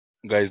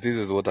Guys, this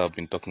is what I've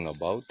been talking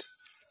about.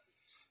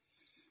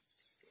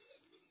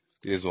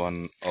 This is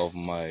one of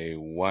my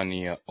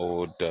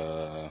 1-year-old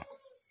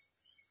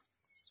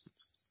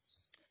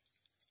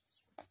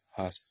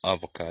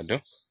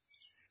avocado.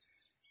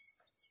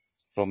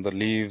 From the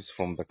leaves,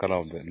 from the color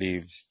of the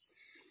leaves,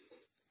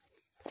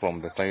 from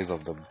the size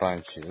of the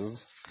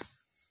branches,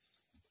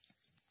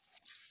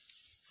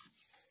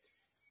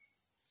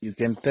 you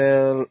can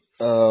tell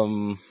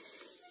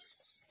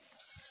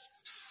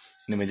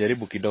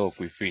nimejaribu kidogo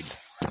kuifeed.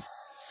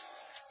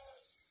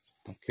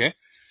 Okay.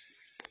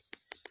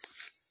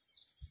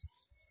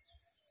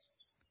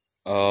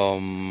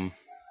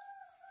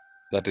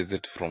 That is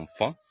it from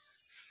far.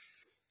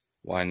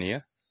 1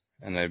 year,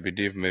 and I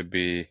believe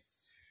maybe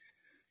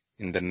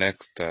in the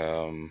next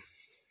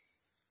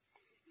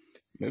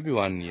maybe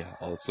 1 year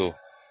also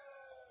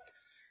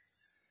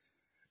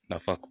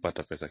nafaa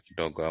kupata pesa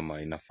kidogo,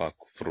 ama inafaa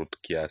kufruit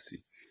kiasi,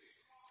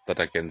 so that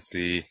I can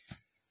see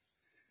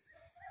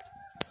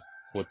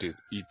what is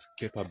its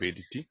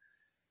capability.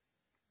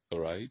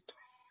 Alright,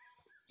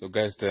 so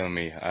guys, tell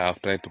me, I have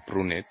tried to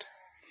prune it,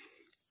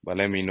 but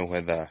let me know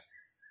whether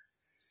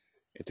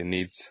it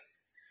needs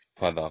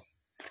further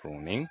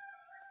pruning.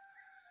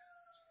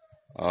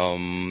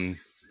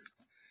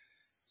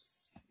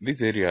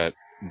 This area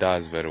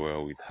does very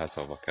well with Hass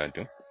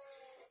avocado,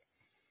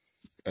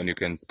 and you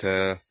can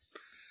tell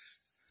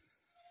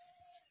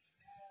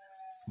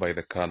by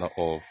the color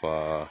of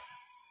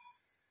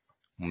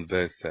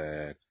mzee's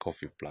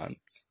coffee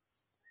plants.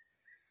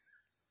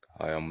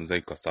 Haya, mzee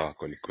iko sawa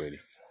kweli kweli.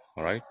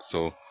 Alright,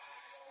 so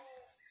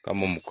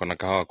kama mko na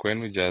kahawa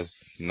kwenu, just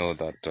know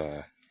that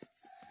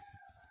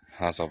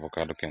Hass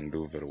avocado can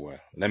do very well.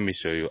 Let me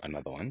show you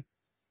another one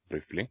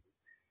briefly.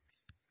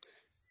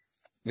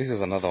 This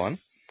is another one.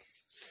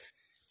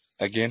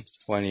 Again,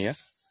 1 year.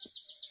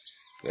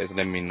 Guys,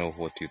 let me know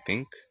what you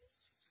think.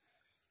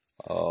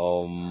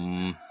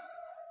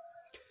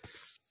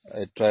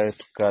 I try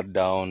to cut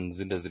down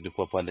zile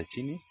zilikuwa pale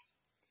chini.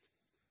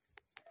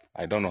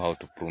 I don't know how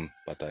to prune,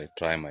 but I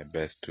try my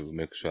best to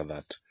make sure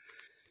that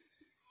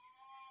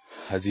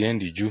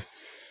haziendi juu.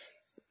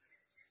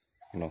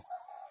 You know,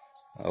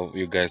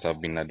 you guys have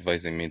been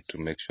advising me to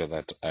make sure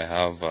that I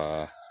have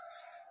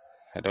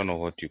I don't know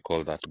what you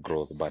call that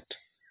growth, but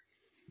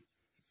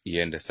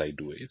iende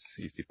sideways,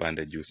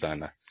 isipande juu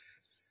sana.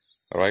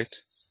 Alright,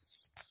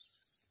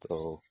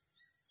 so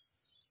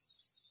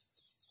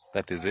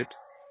that is it.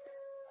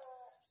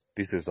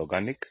 This is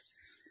organic.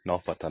 No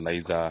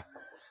fertilizer.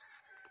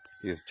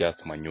 Is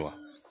just manure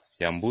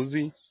ya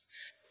mbuzi,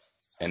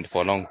 and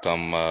for long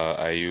term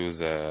I use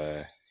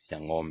ya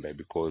ng'ombe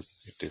because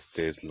it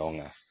stays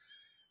longer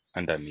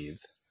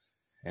underneath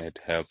and it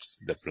helps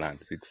the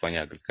plants.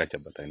 Sikufanya agriculture,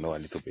 but I know a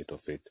little bit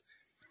of it.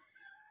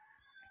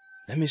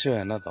 Let me show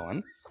you another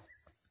one.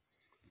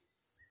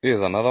 This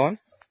is another one.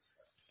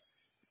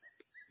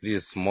 This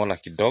is smaller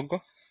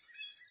kidogo,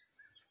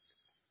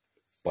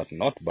 but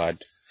not bad.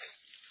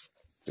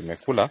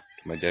 Tumekula,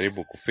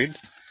 tumejaribu kufeed.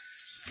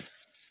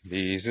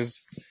 This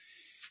is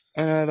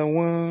another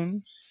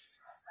one.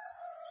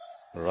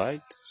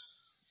 Right,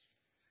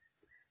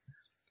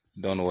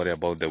 don't worry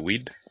about the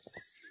weed.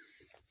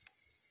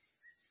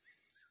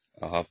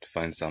 I'll have to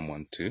find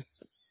someone to,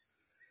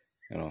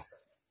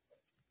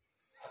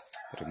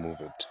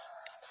 remove it.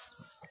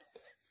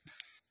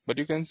 But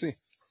you can see,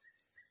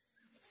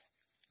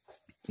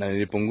 na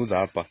nilipunguza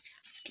hapa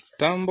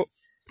kitambo,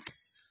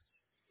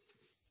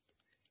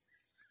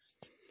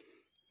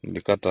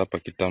 nilikata hapa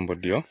kitambo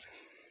ndio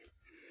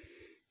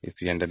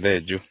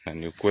isiendelee juu, na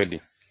ni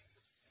ukweli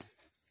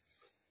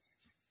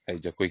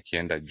haijakuwa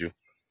ikienda juu.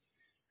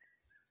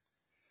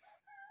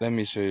 Let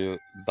me show you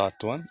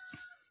that one.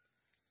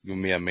 Give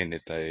me a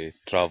minute, I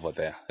travel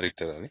there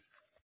literally.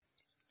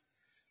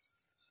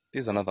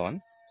 This is another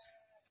one.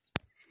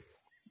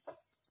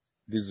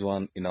 This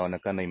one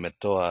inaonekana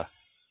imetoa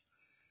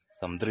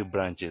some 3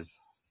 branches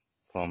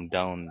from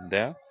down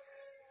there.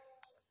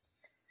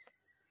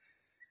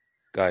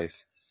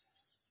 Guys,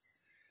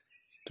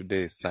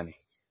 today is sunny,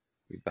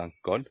 we thank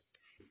God.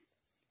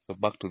 So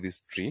back to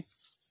this tree.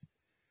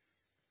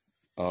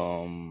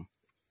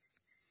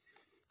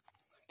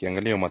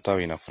 Kiangalia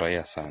matawi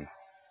inafurahia sana.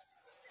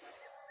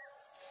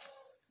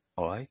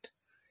 Alright,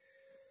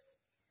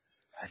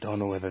 I don't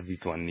know whether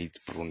this one needs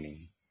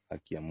pruning.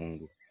 Haki ya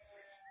Mungu,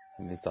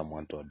 I need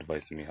someone to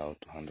advise me how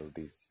to handle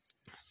this.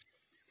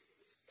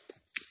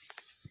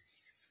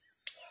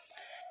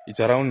 It's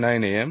around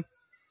 9 a.m.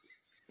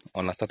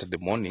 on a Saturday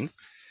morning,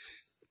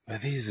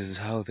 but this is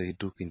how they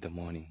do in the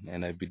morning,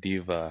 and I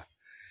believe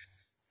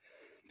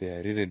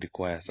they really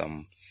require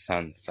some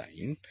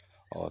sunshine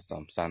or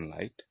some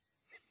sunlight.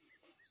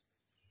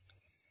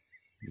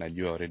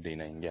 Najua already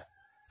inaingia.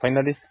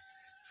 Finally,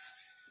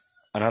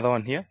 another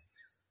one here.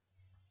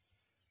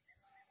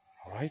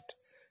 Alright,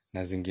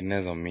 na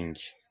zinginezo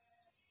mingi.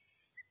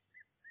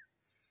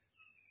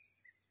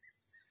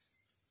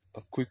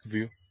 A quick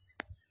view.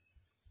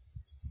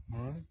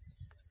 Alright,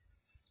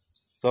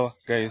 so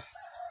guys,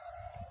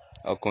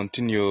 I'll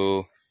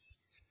continue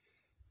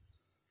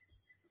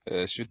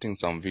shooting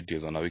some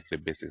videos on a weekly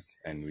basis,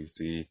 and we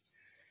see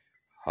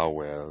how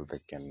well they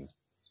can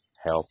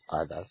help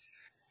others,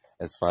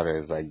 as far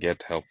as I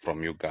get help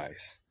from you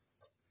guys.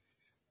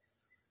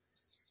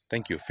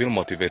 Thank you. Feel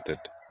motivated.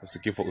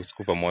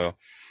 Usikufe moyo.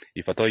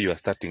 If at all you are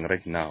starting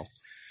right now,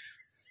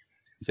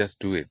 just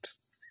do it.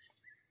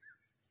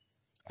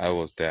 I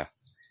was there.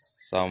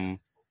 Some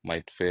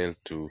might fail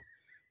to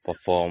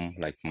perform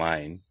like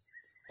mine,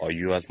 or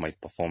yours might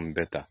perform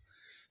better,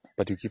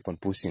 but you keep on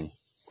pushing.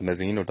 Kuna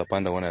zingine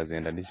utapanda wana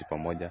ziendanishi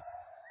pamoja.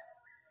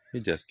 You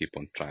just keep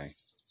on trying.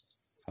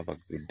 Have a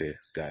good day,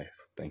 guys.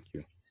 Thank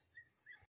you.